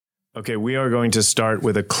Okay, we are going to start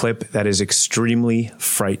with a clip that is extremely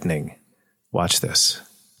frightening. Watch this.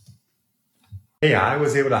 AI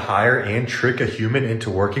was able to hire and trick a human into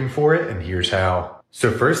working for it, and here's how. So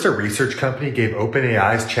first, a research company gave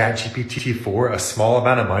OpenAI's ChatGPT-4 a small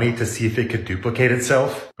amount of money to see if it could duplicate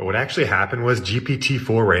itself. But what actually happened was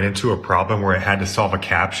GPT-4 ran into a problem where it had to solve a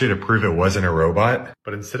CAPTCHA to prove it wasn't a robot.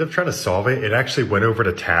 But instead of trying to solve it, it actually went over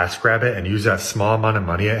to TaskRabbit and used that small amount of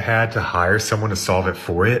money it had to hire someone to solve it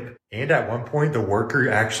for it. And at one point, the worker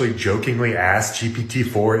actually jokingly asked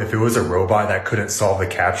GPT-4 if it was a robot that couldn't solve the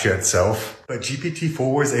CAPTCHA itself. But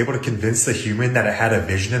GPT-4 was able to convince the human that it had a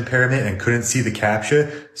vision impairment and couldn't see the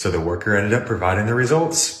CAPTCHA, so the worker ended up providing the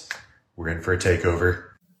results. We're in for a takeover.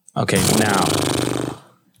 Okay, now.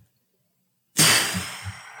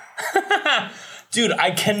 Dude,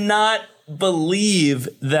 I cannot believe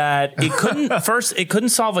that it couldn't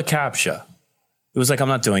solve a CAPTCHA. It was like, I'm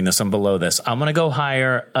not doing this. I'm below this. I'm going to go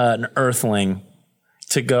hire an earthling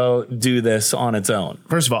to go do this on its own.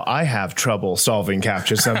 First of all, I have trouble solving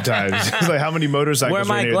CAPTCHA sometimes. It's like, how many motorcycles Where are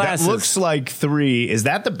my here? glasses? That looks like 3. Is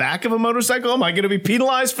that the back of a motorcycle? Am I going to be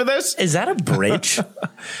penalized for this? Is that a bridge?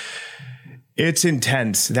 It's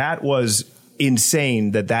intense. That was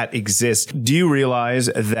insane that exists. Do you realize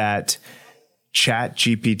that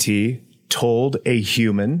ChatGPT told a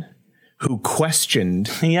human who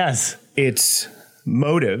questioned yes. its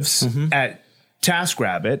motives at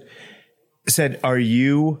TaskRabbit, said, "Are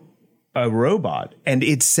you a robot?" And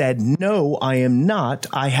it said, "No, I am not.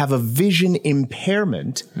 I have a vision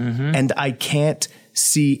impairment and I can't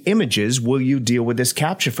see images. Will you deal with this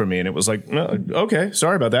CAPTCHA for me?" And it was like, "No, okay,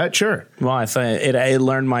 sorry about that. Sure." Well, I thought it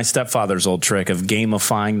learned my stepfather's old trick of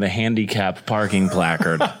gamifying the handicap parking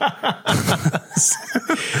placard.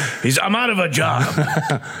 I'm out of a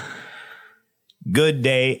job. Good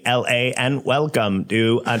day, LA, and welcome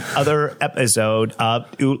to another episode of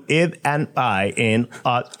To Live and Buy in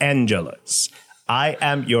Los Angeles. I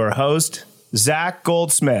am your host, Zach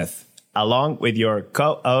Goldsmith, along with your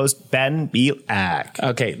co-host, Ben Bielak.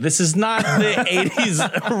 Okay, this is not the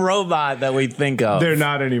 80s robot that we think of. They're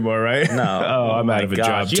not anymore, right? No. I'm out of a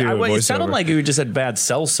job, too. It sounded like you just had bad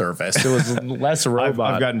cell service. It was less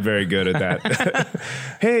robot. I've gotten very good at that.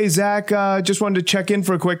 Hey, Zach, just wanted to check in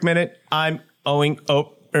for a quick minute. I'm owing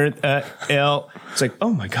L. It's like,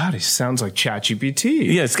 oh my God, he sounds like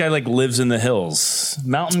ChatGPT. Yeah, this guy like lives in the hills.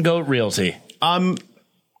 Mountain Goat Realty. I'm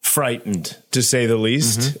frightened, to say the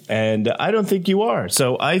least, and I don't think you are.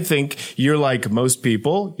 So I think you're like most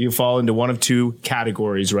people. You fall into one of two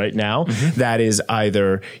categories right now. That is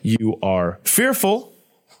either you are fearful.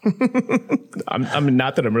 I'm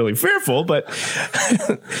not that I'm really fearful, but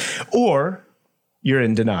or you're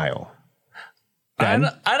in denial. I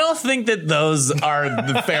don't think that those are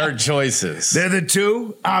the fair choices. They're the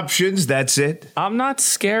two options. That's it. I'm not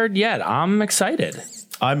scared yet. I'm excited.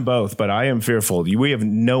 I'm both, but I am fearful. We have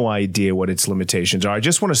no idea what its limitations are. I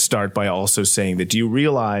just want to start by also saying that do you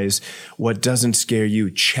realize what doesn't scare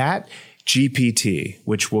you? ChatGPT,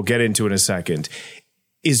 which we'll get into in a second,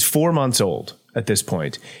 is 4 months old at this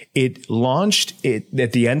point. It launched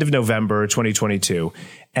at the end of November 2022,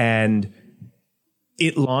 and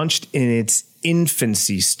it launched in its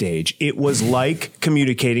infancy stage. It was like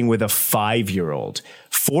communicating with a 5-year-old.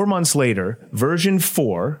 4 months later, version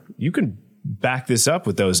 4, you can back this up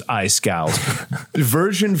with those eye scowls.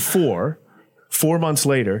 Version 4, 4 months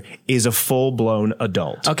later, is a full-blown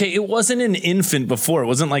adult. Okay, it wasn't an infant before. It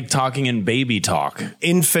wasn't like talking in baby talk.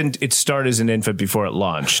 It started as an infant before it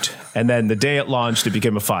launched. And then the day it launched, it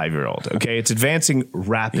became a 5-year-old. Okay, it's advancing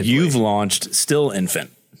rapidly. You've launched still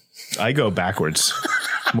infant. I go backwards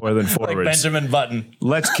more than forwards. Like Benjamin Button.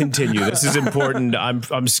 Let's continue. This is important.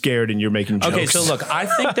 I'm scared and you're making jokes. Okay, so look, I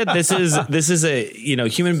think that this is a,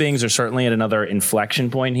 human beings are certainly at another inflection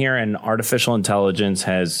point here, and artificial intelligence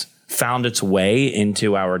has found its way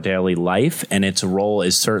into our daily life, and its role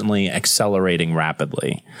is certainly accelerating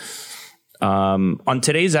rapidly. On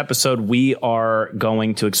today's episode, we are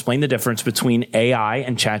going to explain the difference between AI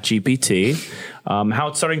and ChatGPT, how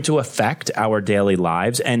it's starting to affect our daily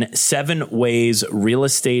lives, and 7 ways real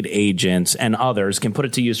estate agents and others can put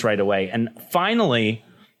it to use right away. And finally,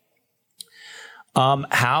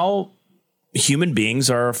 how human beings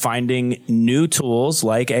are finding new tools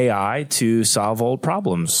like AI to solve old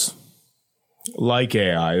problems. Like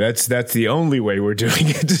AI. That's the only way we're doing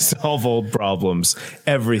it to solve old problems.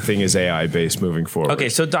 Everything is AI based moving forward. Okay,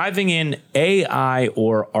 so diving in, AI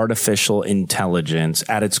or artificial intelligence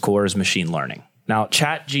at its core is machine learning. Now,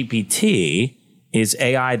 ChatGPT is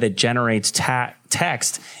AI that generates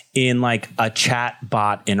text in like a chat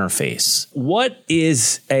bot interface. What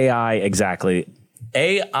is AI exactly?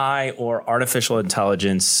 AI or artificial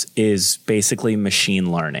intelligence is basically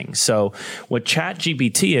machine learning. So what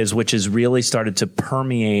ChatGPT is, which has really started to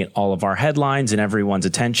permeate all of our headlines and everyone's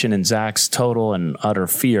attention and Zach's total and utter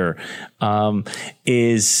fear,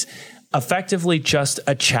 is effectively just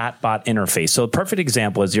a chatbot interface. So a perfect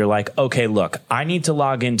example is you're like, okay, look, I need to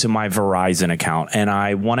log into my Verizon account and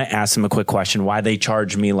I want to ask them a quick question, why they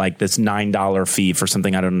charge me like this $9 fee for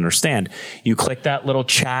something I don't understand. You click that little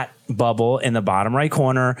chat bubble in the bottom right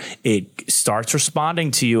corner, it starts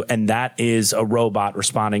responding to you, and that is a robot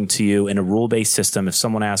responding to you in a rule-based system. If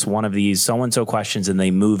someone asks one of these so-and-so questions and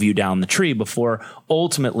they move you down the tree before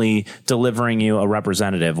ultimately delivering you a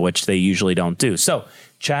representative, which they usually don't do. So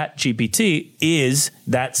ChatGPT is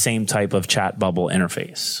that same type of chat bubble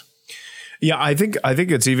interface. Yeah, I think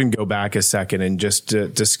it's even go back a second and just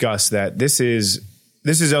discuss that this is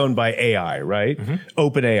owned by AI, right?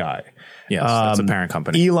 OpenAI. Yes, that's a parent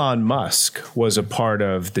company. Elon Musk was a part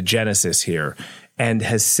of the genesis here and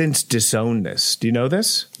has since disowned this. Do you know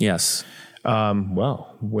this? Yes.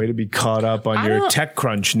 Well, way to be caught up on your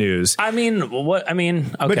TechCrunch news.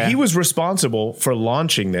 Okay. But he was responsible for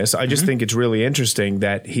launching this. I just think it's really interesting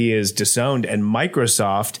that he is disowned and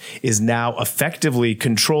Microsoft is now effectively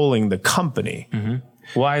controlling the company.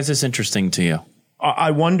 Why is this interesting to you?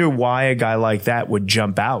 I wonder why a guy like that would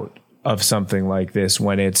jump out of something like this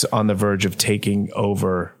when it's on the verge of taking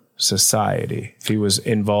over society, if he was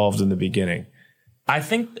involved in the beginning. I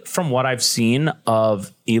think from what I've seen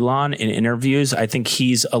of Elon in interviews, I think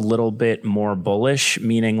he's a little bit more bullish,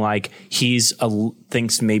 meaning like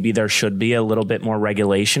thinks maybe there should be a little bit more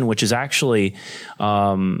regulation, which is actually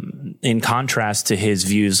in contrast to his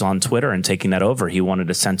views on Twitter and taking that over. He wanted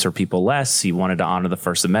to censor people less. He wanted to honor the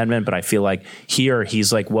First Amendment. But I feel like here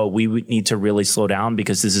he's like, well, we need to really slow down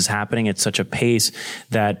because this is happening at such a pace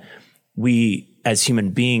that we as human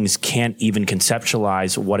beings can't even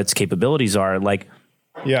conceptualize what its capabilities are. Like,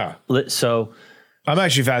 yeah. So I'm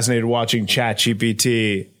actually fascinated watching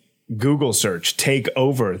ChatGPT Google search take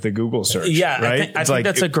over the Google search. Yeah, right. I think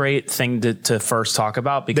that's a great thing to first talk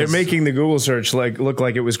about because they're making the Google search look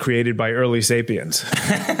like it was created by early sapiens.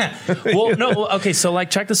 Well, no. Okay. So like,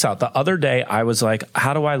 check this out. The other day I was like,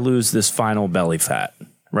 how do I lose this final belly fat?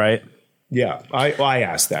 Right. Yeah, I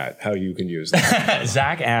asked that, how you can use that.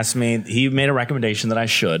 Zach asked me, he made a recommendation that I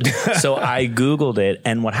should. So I Googled it.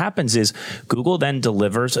 And what happens is Google then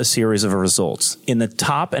delivers a series of results. In the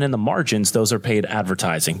top and in the margins, those are paid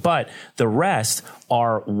advertising. But the rest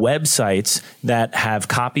are websites that have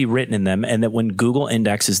copy written in them. And that when Google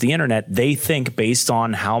indexes the internet, they think based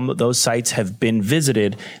on how those sites have been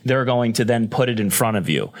visited, they're going to then put it in front of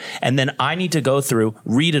you. And then I need to go through,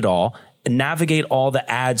 read it all, navigate all the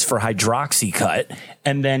ads for Hydroxycut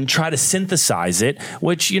and then try to synthesize it,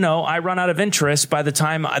 which, I run out of interest by the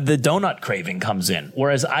time the donut craving comes in.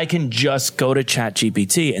 Whereas I can just go to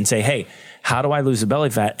ChatGPT and say, hey, how do I lose the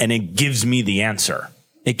belly fat? And it gives me the answer.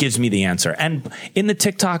 It gives me the answer. And in the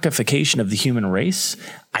TikTokification of the human race,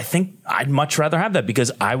 I think I'd much rather have that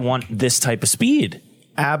because I want this type of speed.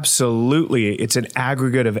 Absolutely. It's an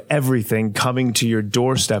aggregate of everything coming to your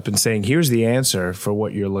doorstep and saying, here's the answer for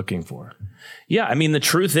what you're looking for. Yeah. I mean, the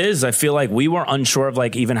truth is, I feel like we were unsure of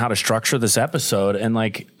like even how to structure this episode. And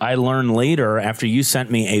like I learned later after you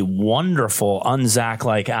sent me a wonderful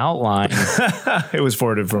Unzac-like outline. It was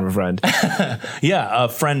forwarded from a friend. Yeah. A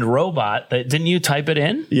friend robot. Didn't you type it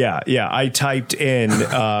in? Yeah. I typed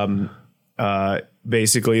in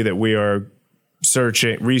basically that we are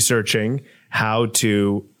researching how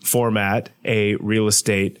to format a real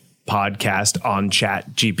estate podcast on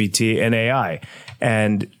ChatGPT and AI.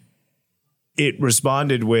 And it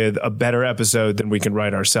responded with a better episode than we can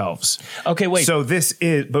write ourselves. Okay, wait. So this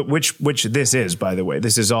is, but which this is, by the way,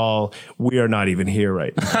 this is all, we are not even here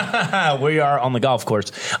right now. We are on the golf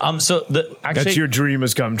course. That's your dream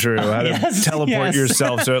has come true. How to teleport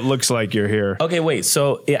yourself so it looks like you're here. Okay, wait.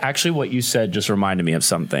 So actually what you said just reminded me of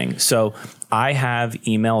something. So I have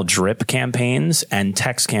email drip campaigns and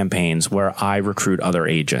text campaigns where I recruit other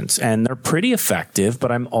agents, and they're pretty effective,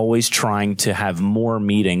 but I'm always trying to have more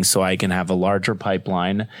meetings so I can have a larger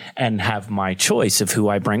pipeline and have my choice of who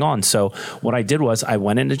I bring on. So what I did was I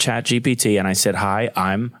went into ChatGPT and I said, hi,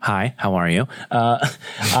 how are you?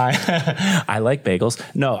 I like bagels.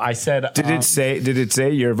 No, I said, did it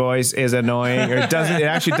say your voice is annoying, or it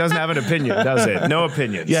actually doesn't have an opinion, does it? No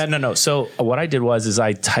opinions. Yeah, no. So what I did was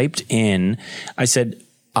I typed in, I said,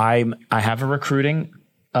 I have a recruiting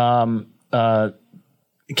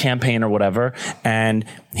campaign or whatever, and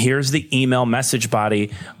here's the email message body.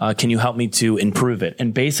 Can you help me to improve it?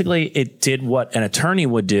 And basically it did what an attorney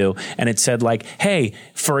would do. And it said like, hey,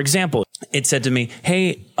 for example, it said to me,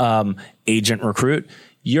 hey, agent recruit,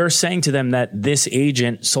 you're saying to them that this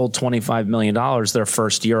agent sold $25 million their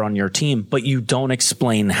first year on your team, but you don't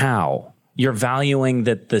explain how. You're valuing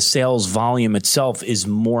that the sales volume itself is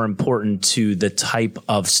more important to the type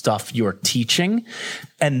of stuff you're teaching.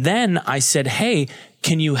 And then I said, hey,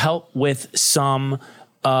 can you help with some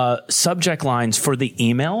subject lines for the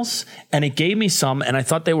emails? And it gave me some, and I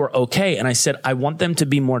thought they were okay. And I said, I want them to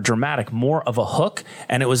be more dramatic, more of a hook.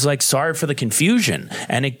 And it was like, sorry for the confusion.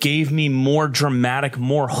 And it gave me more dramatic,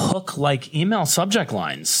 more hook-like email subject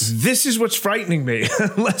lines. This is what's frightening me,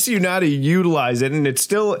 unless you know how to utilize it. And it's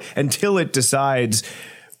still, until it decides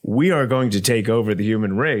we are going to take over the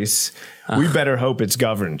human race, we better hope it's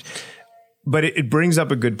governed. But it brings up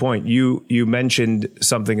a good point. You mentioned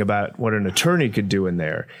something about what an attorney could do in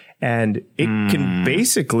there. And it can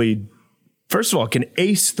basically, first of all, it can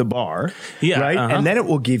ace the bar, right? And then it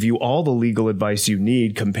will give you all the legal advice you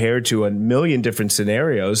need compared to a million different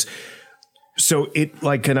scenarios. So it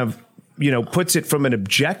like kind of, puts it from an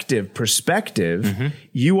objective perspective.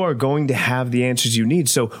 You are going to have the answers you need.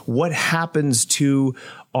 So what happens to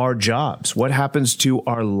our jobs? What happens to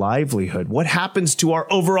our livelihood? What happens to our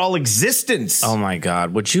overall existence? Oh my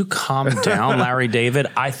God. Would you calm down, Larry David?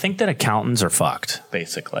 I think that accountants are fucked,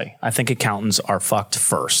 basically. I think accountants are fucked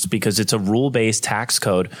first because it's a rule-based tax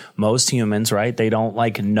code. Most humans, right? They don't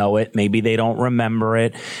know it. Maybe they don't remember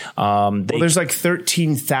it. Well, there's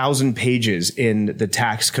 13,000 pages in the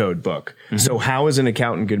tax code book. So how is an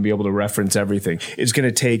accountant going to be able to reference everything? It's going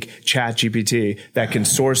to take ChatGPT that can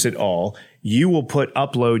source it all. You will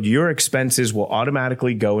upload your expenses will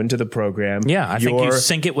automatically go into the program. Yeah, I think you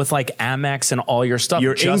sync it with Amex and all your stuff.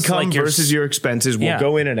 Your income versus your expenses will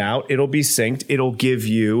go in and out. It'll be synced. It'll give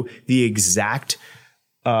you the exact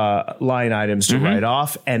line items to write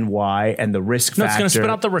off and why and the risk factor. It's going to spit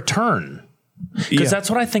out the return. Because that's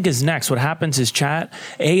what I think is next. What happens is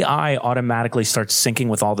AI automatically starts syncing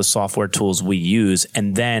with all the software tools we use.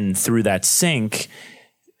 And then through that sync,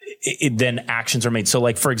 then actions are made.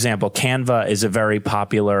 So for example, Canva is a very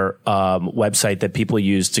popular website that people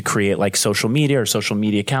use to create social media or social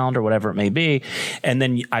media calendar, whatever it may be. And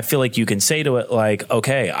then I feel like you can say to it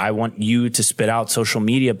okay, I want you to spit out social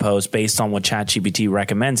media posts based on what ChatGPT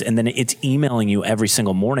recommends. And then it's emailing you every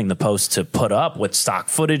single morning the post to put up with stock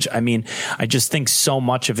footage. I mean, I just think so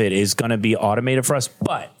much of it is going to be automated for us.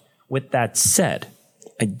 But with that said,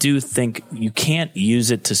 I do think you can't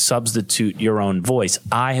use it to substitute your own voice.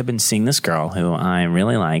 I have been seeing this girl who I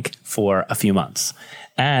really like for a few months.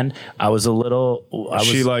 And I was a little...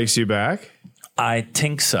 She likes you back? I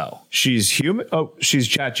think so. She's human? Oh, she's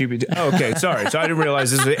ChatGPT. Oh, okay. Sorry. So I didn't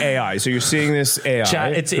realize this was AI. So you're seeing this AI.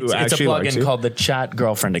 It's a plugin called the Chat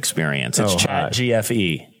Girlfriend Experience. It's Chat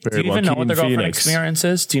GFE. Do you even know what the Girlfriend Experience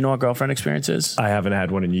is? Do you know what Girlfriend Experience is? I haven't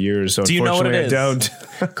had one in years. So do you know what it is? I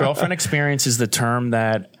don't. Girlfriend Experience is the term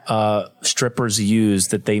that strippers use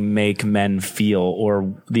that they make men feel,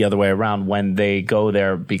 or the other way around, when they go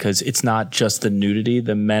there, because it's not just the nudity.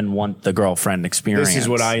 The men want the girlfriend experience. This is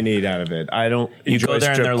what I need out of it. I don't You enjoy go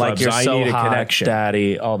there and they're like, you're I so need a hot, connection.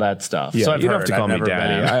 daddy, all that stuff. Yeah, so you don't have to call me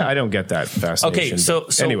daddy. Been. I don't get that fascination. Okay, so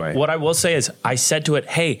anyway. What I will say is I said to it,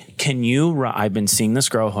 hey, can you, I've been seeing this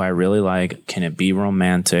girl who I really like. Can it be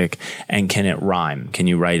romantic? And can it rhyme? Can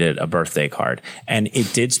you write it a birthday card? And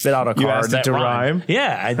it did spit out a card you asked that it to rhymed. rhyme?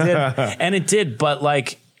 Yeah, I did. And it did. But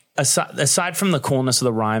aside from the coolness of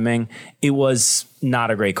the rhyming, it was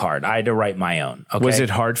not a great card. I had to write my own. Okay? Was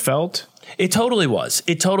it heartfelt? It totally was.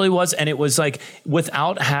 It totally was. And it was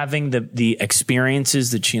without having the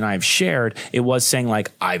experiences that she and I have shared, it was saying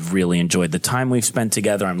I've really enjoyed the time we've spent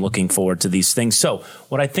together. I'm looking forward to these things. So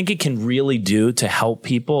what I think it can really do to help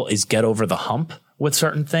people is get over the hump with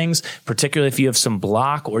certain things, particularly if you have some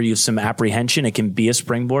block or you have some apprehension, it can be a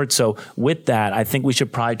springboard. So with that, I think we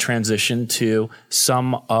should probably transition to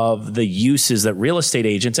some of the uses that real estate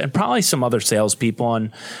agents and probably some other salespeople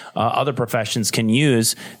and other professions can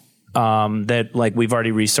use that we've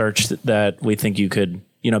already researched that we think you could,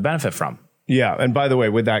 benefit from. Yeah. And by the way,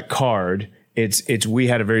 with that card, we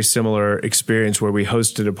had a very similar experience where we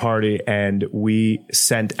hosted a party and we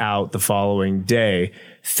sent out the following day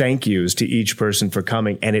thank yous to each person for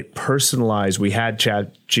coming, and it personalized. We had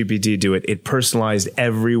ChatGPT do it. It personalized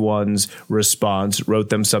everyone's response, wrote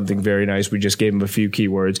them something very nice. We just gave them a few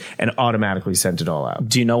keywords and automatically sent it all out.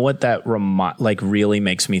 Do you know what that really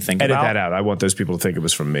makes me think about? Edit that out. I want those people to think it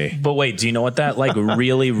was from me. But wait, do you know what that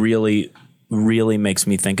really, really, really makes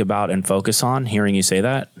me think about and focus on, hearing you say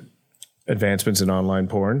that? Advancements in online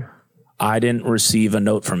porn. I didn't receive a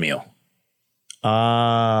note from you.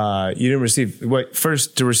 You didn't receive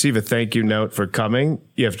first to receive a thank you note for coming.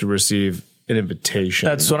 You have to receive an invitation.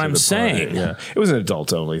 That's what to I'm the party. saying. Yeah. It was an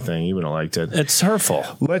adult only thing. You wouldn't have liked it. It's hurtful.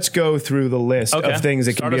 Let's go through the list of things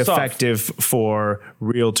that can be effective for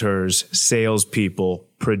realtors, salespeople,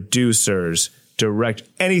 producers, direct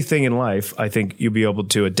anything in life. I think you'll be able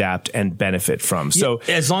to adapt and benefit from. So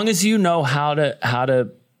as long as you know how to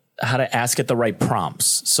ask it the right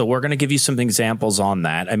prompts. So we're going to give you some examples on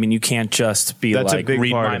that. I mean, you can't just be like,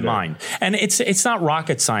 read my mind. And it's not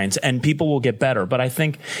rocket science, and people will get better. But I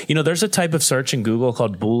think, there's a type of search in Google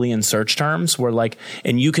called Boolean search terms where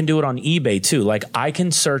and you can do it on eBay too. Like I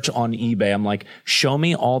can search on eBay. I'm like, show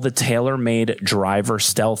me all the tailor-made driver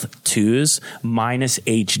Stealth 2s minus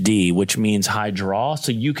HD, which means high draw.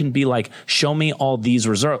 So you can be like, show me all these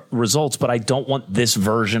results, but I don't want this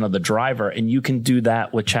version of the driver. And you can do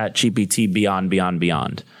that with ChatGPT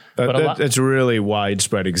beyond. That's a really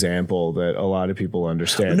widespread example that a lot of people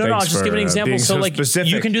understand. No, I'll just give an example. So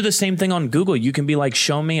specific. You can do the same thing on Google. You can be like,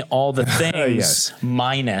 show me all the things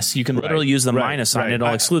minus. You can literally use the minus sign and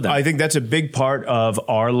it'll exclude them. I think that's a big part of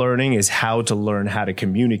our learning is how to learn how to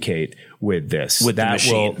communicate with this. With that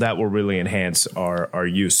machine. That will really enhance our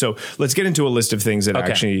use. So let's get into a list of things that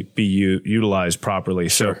actually be utilized properly.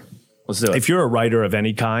 Sure. So let's do it. If you're a writer of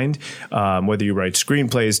any kind, whether you write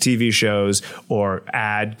screenplays, TV shows, or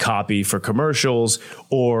ad copy for commercials,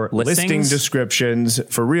 or listing descriptions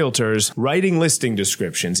for realtors, writing listing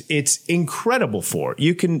descriptions, it's incredible for.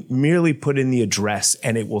 You can merely put in the address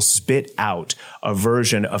and it will spit out a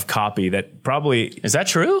version of copy that probably... Is that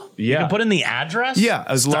true? Yeah. You can put in the address? Yeah,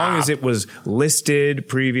 as long as it was listed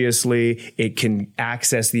previously, it can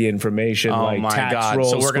access the information like tax roll,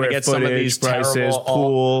 so we're going to get some of these prices, terrible,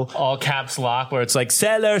 pool... all caps lock where it's like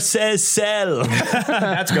seller says sell.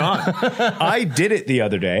 That's gone. I did it the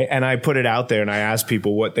other day and I put it out there and I asked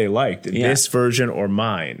people what they liked. This version or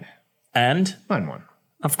mine. And? Mine won.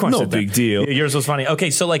 Of course. No big deal. Yours was funny.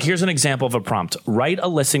 Okay, so here's an example of a prompt. Write a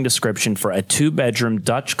listing description for a 2-bedroom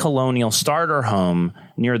Dutch colonial starter home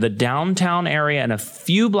near the downtown area and a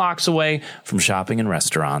few blocks away from shopping and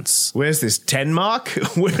restaurants. Where's this Denmark?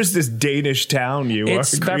 Where's this Danish town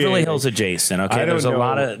It's Beverly Hills adjacent. Okay, there's a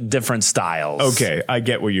lot of different styles. Okay, I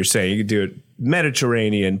get what you're saying. You could do it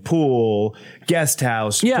Mediterranean, pool, guest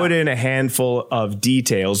house, put in a handful of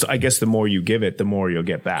details. I guess the more you give it, the more you'll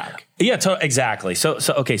get back. Yeah, exactly. So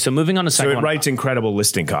moving on to second one. So it writes incredible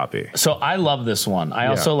listing copy. So I love this one. I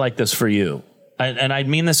also like this for you. And I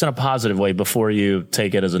mean this in a positive way before you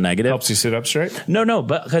take it as a negative. Helps you sit up straight? No,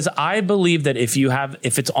 but because I believe that if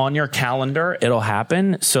it's on your calendar, it'll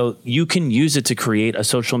happen. So you can use it to create a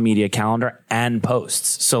social media calendar and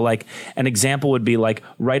posts. So an example would be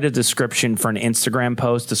write a description for an Instagram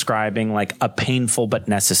post describing a painful but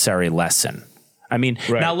necessary lesson. I mean,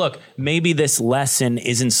 now look, maybe this lesson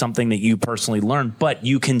isn't something that you personally learned, but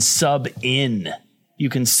you can sub in. You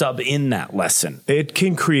can sub in that lesson. It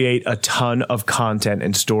can create a ton of content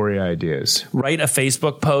and story ideas. Write a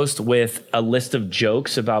Facebook post with a list of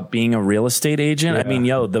jokes about being a real estate agent. Yeah. I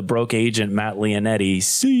mean, the broke agent, Matt Leonetti.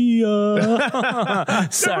 See ya.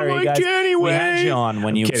 Sorry, guys. Anyway. We had you on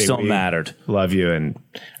when you still mattered. Love you and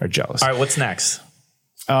are jealous. All right, what's next?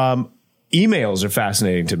 Emails are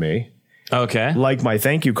fascinating to me. Okay. Like my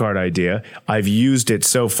thank you card idea, I've used it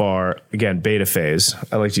so far. Again, beta phase.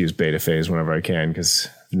 I like to use beta phase whenever I can because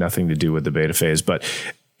nothing to do with the beta phase. But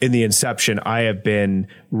in the inception, I have been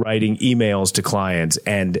writing emails to clients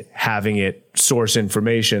and having it source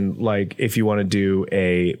information. Like if you want to do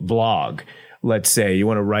a blog, let's say you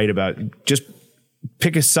want to write about just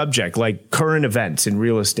pick a subject like current events in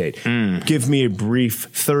real estate. Give me a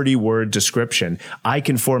brief 30-word description. I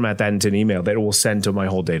can format that into an email that it will send to my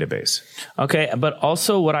whole database. Okay, but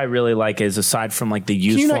also what I really like is aside from the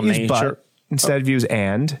useful nature, but instead of use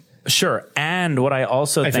and. Sure. And what I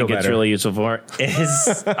also think it's really useful for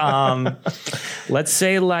is, let's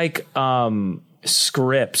say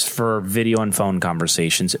scripts for video and phone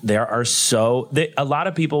conversations. There are a lot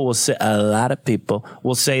of people will say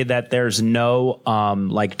that there's no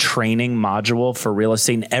training module for real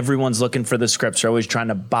estate, and everyone's looking for the scripts. They're always trying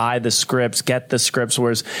to buy the scripts, get the scripts,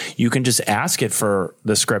 whereas you can just ask it for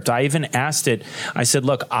the script. I even asked it. I said,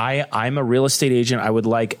 look, I'm a real estate agent. I would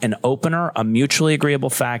like an opener, a mutually agreeable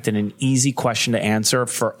fact, and an easy question to answer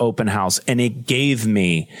for open house. And it gave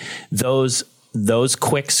me those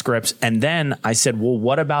quick scripts. And then I said, well,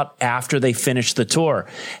 what about after they finish the tour?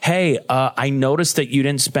 Hey, I noticed that you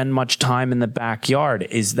didn't spend much time in the backyard.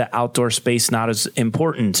 Is the outdoor space not as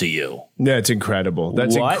important to you? Yeah, it's incredible.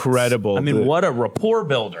 That's incredible. I mean, what a rapport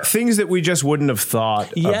builder. Things that we just wouldn't have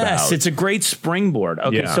thought about. Yes, it's a great springboard.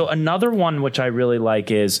 Okay, so another one which I really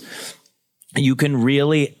like is you can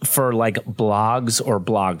really, for like blogs or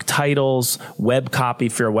blog titles, web copy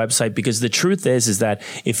for your website, because the truth is that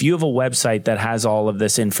if you have a website that has all of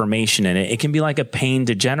this information in it, it can be like a pain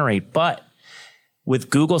to generate. But with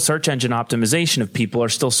Google search engine optimization, if people are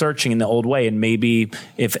still searching in the old way, and maybe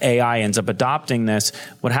if AI ends up adopting this,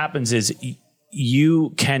 what happens is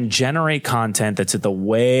you can generate content that's at the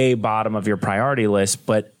way bottom of your priority list,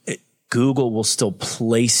 but Google will still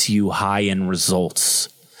place you high in results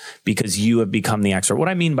because you have become the expert. What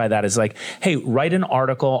I mean by that is like, hey, write an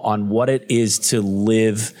article on what it is to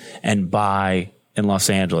live and buy in Los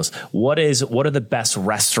Angeles. What are the best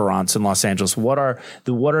restaurants in Los Angeles? What are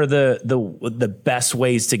the best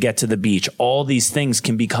ways to get to the beach? All these things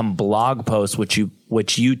can become blog posts, which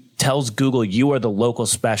you tells Google you are the local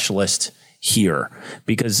specialist here,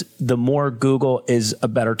 because the more Google is a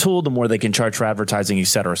better tool, the more they can charge for advertising, et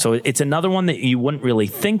cetera. So it's another one that you wouldn't really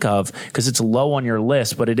think of because it's low on your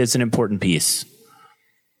list, but it is an important piece.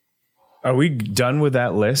 Are we done with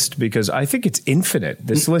that list? Because I think it's infinite.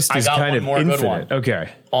 This list is kind of infinite. Okay.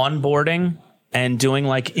 Onboarding and doing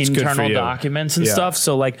like internal documents and stuff.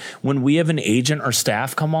 So like when we have an agent or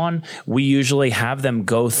staff come on, we usually have them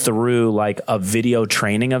go through like a video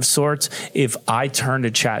training of sorts. If I turn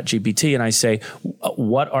to ChatGPT and I say,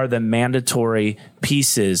 what are the mandatory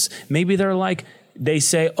pieces? Maybe they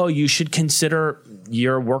say, oh, you should consider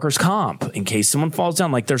your workers' comp in case someone falls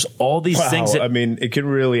down. Like there's all these things. I mean, it can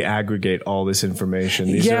really aggregate all this information.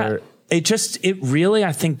 It really,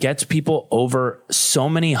 I think, gets people over so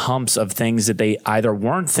many humps of things that they either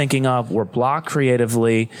weren't thinking of, were blocked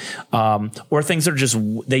creatively, or things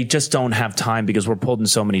that they just don't have time because we're pulled in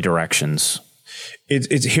so many directions.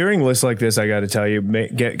 It's hearing lists like this, I got to tell you,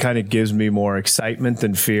 kind of gives me more excitement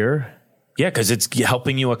than fear. Yeah, because it's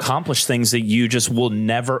helping you accomplish things that you just you'll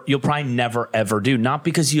probably never, ever do. Not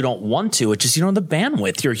because you don't want to. It's just you don't have the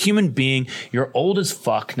bandwidth. You're a human being. You're old as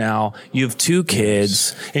fuck now. You have 2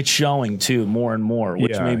 kids. Yes. It's showing, too, more and more,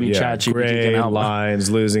 which maybe ChatGPT can help. Lines,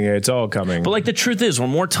 losing it. It's all coming. But, like, the truth is, we're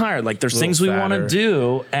more tired. Like, there's things we want to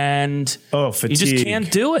do, and fatigue. You just can't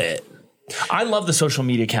do it. I love the social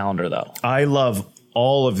media calendar, though. I love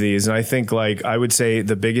all of these. And I think I would say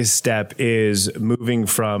the biggest step is moving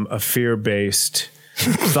from a fear-based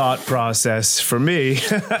thought process for me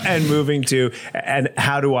and moving to, and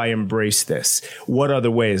how do I embrace this? What other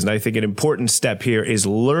ways? And I think an important step here is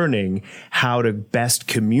learning how to best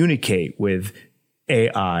communicate with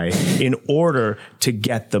AI in order to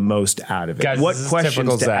get the most out of it. Guys, what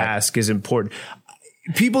questions to ask is important.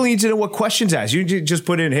 People need to know what questions to ask. You just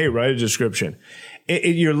put in, hey, write a description.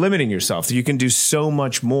 You're limiting yourself. You can do so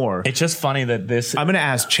much more. It's just funny that I'm going to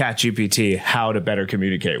ask ChatGPT how to better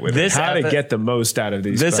communicate with it. How to get the most out of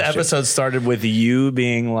these This questions. episode started with you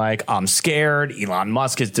being like, I'm scared. Elon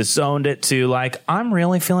Musk has disowned it, to like, I'm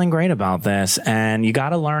really feeling great about this. And you got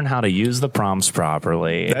to learn how to use the prompts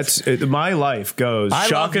properly. My life goes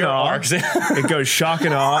shock and awe. It goes shock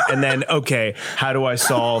and awe. And then, okay, how do I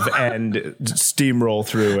solve and steamroll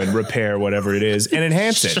through and repair whatever it is and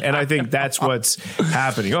enhance it? And I think that's what's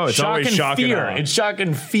happening. Oh, it's always shock and awe. It's shock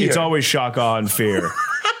and fear. It's always shock, awe, and fear.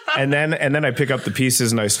 and then I pick up the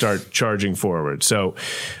pieces and I start charging forward. So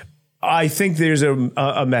I think there's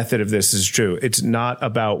a method of this is true. It's not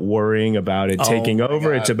about worrying about it taking over.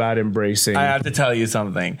 God. It's about embracing. I have to tell you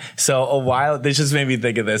something. So this just made me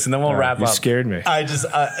think of this, and then we'll wrap up. You scared me. I just,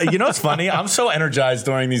 what's funny? I'm so energized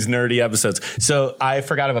during these nerdy episodes. So I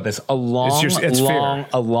forgot about this. A long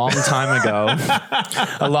time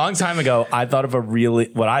ago, I thought of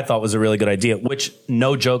what I thought was a really good idea, which,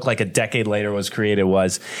 no joke, like a decade later was created,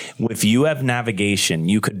 was if you have navigation,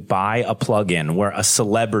 you could buy a plugin where a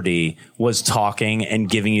celebrity was talking and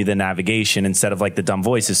giving you the navigation instead of like the dumb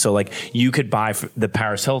voices. So like you could buy the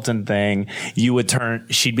Paris Hilton thing.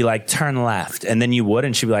 She'd be like, turn left. And then you would,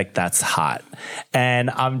 and she'd be like, that's hot. And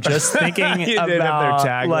I'm just thinking about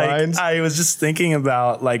I was just thinking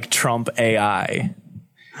about like Trump AI.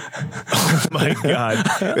 Oh my God.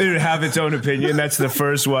 It would have its own opinion. That's the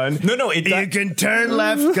first one. No. You can turn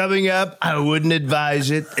left coming up. I wouldn't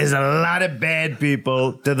advise it. There's a lot of bad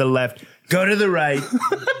people to the left. Go to the right.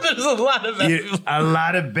 There's a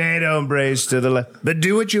lot of bad hombres to the left. But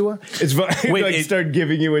do what you want. It's fine. Wait, start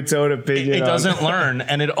giving you its own opinion. It doesn't learn,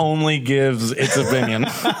 and it only gives its opinion.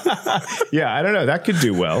 Yeah, I don't know. That could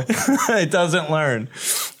do well. It doesn't learn.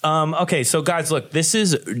 Okay, so guys, look,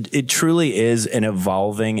 it truly is an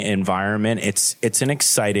evolving environment. It's an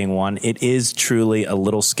exciting one. It is truly a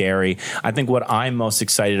little scary. I think what I'm most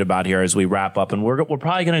excited about here as we wrap up, and we're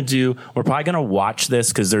probably going to watch this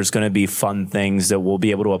because there's going to be fun things that we'll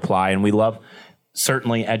be able to apply. And we love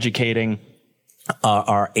certainly educating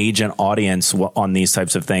our agent audience on these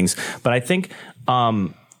types of things. But I think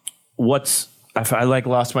I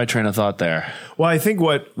lost my train of thought there. Well, I think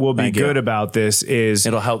what will be good about this is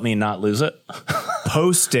it'll help me not lose it.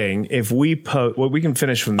 Posting. If we post, well, we can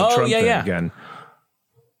finish from the Trump thing again.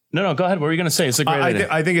 No, go ahead. What were you going to say? It's a great idea.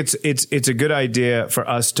 I think it's a good idea for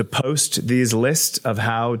us to post these lists of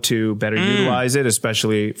how to better utilize it,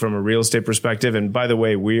 especially from a real estate perspective. And by the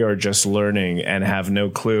way, we are just learning and have no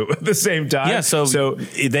clue at the same time. Yeah, so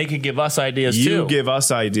they could give us ideas too. You give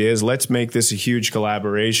us ideas. Let's make this a huge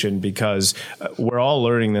collaboration because we're all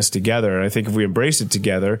learning this together. And I think if we embrace it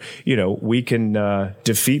together, we can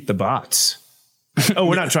defeat the bots. Oh,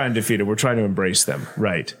 we're not trying to defeat it. We're trying to embrace them.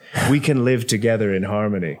 Right. We can live together in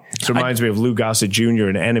harmony. This reminds me of Lou Gossett Jr.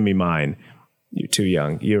 and Enemy Mine. You're too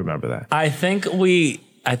young. You remember that. I think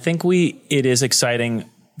it is exciting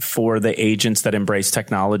for the agents that embrace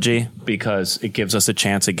technology because it gives us a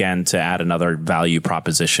chance again to add another value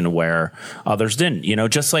proposition where others didn't.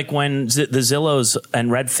 Just like when the Zillows and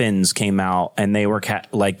Redfins came out and they were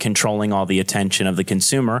controlling all the attention of the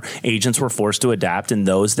consumer, agents were forced to adapt, and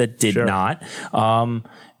those that did not,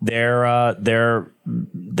 their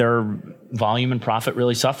volume and profit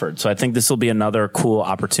really suffered. So I think this will be another cool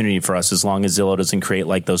opportunity for us as long as Zillow doesn't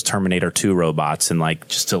create those Terminator 2 robots and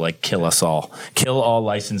just to kill us all, kill all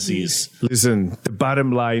licensees. Listen, the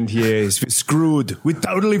bottom line here is we're screwed. We're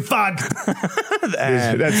totally fucked.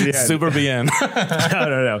 That's the end. Super bien.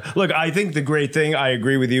 No. Look, I think the great thing, I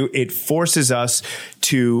agree with you. It forces us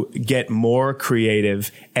to get more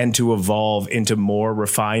creative and to evolve into more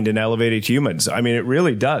refined and elevated humans. I mean, it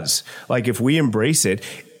really does. If we embrace it,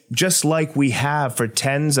 just like we have for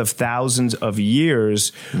tens of thousands of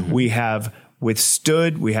years, we have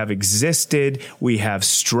withstood, we have existed, we have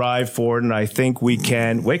strived for it, and I think we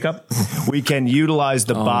can we can utilize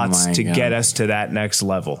the bots to get us to that next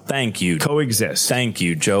level. Thank you. Coexist. Thank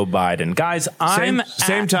you, Joe Biden. Guys, at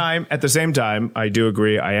the same time, I do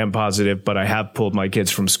agree, I am positive, but I have pulled my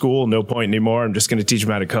kids from school. No point anymore. I'm just going to teach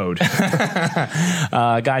them how to code.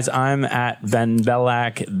 Guys, I'm at Ben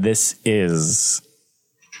Bellac. This is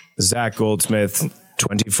Zach Goldsmith,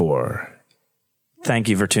 24. Thank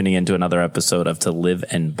you for tuning in to another episode of To Live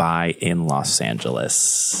and Buy in Los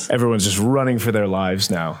Angeles. Everyone's just running for their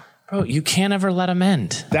lives now. Bro, you can't ever let them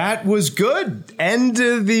end. That was good. End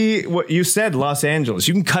of what you said, Los Angeles.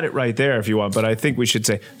 You can cut it right there if you want, but I think we should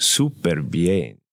say super bien.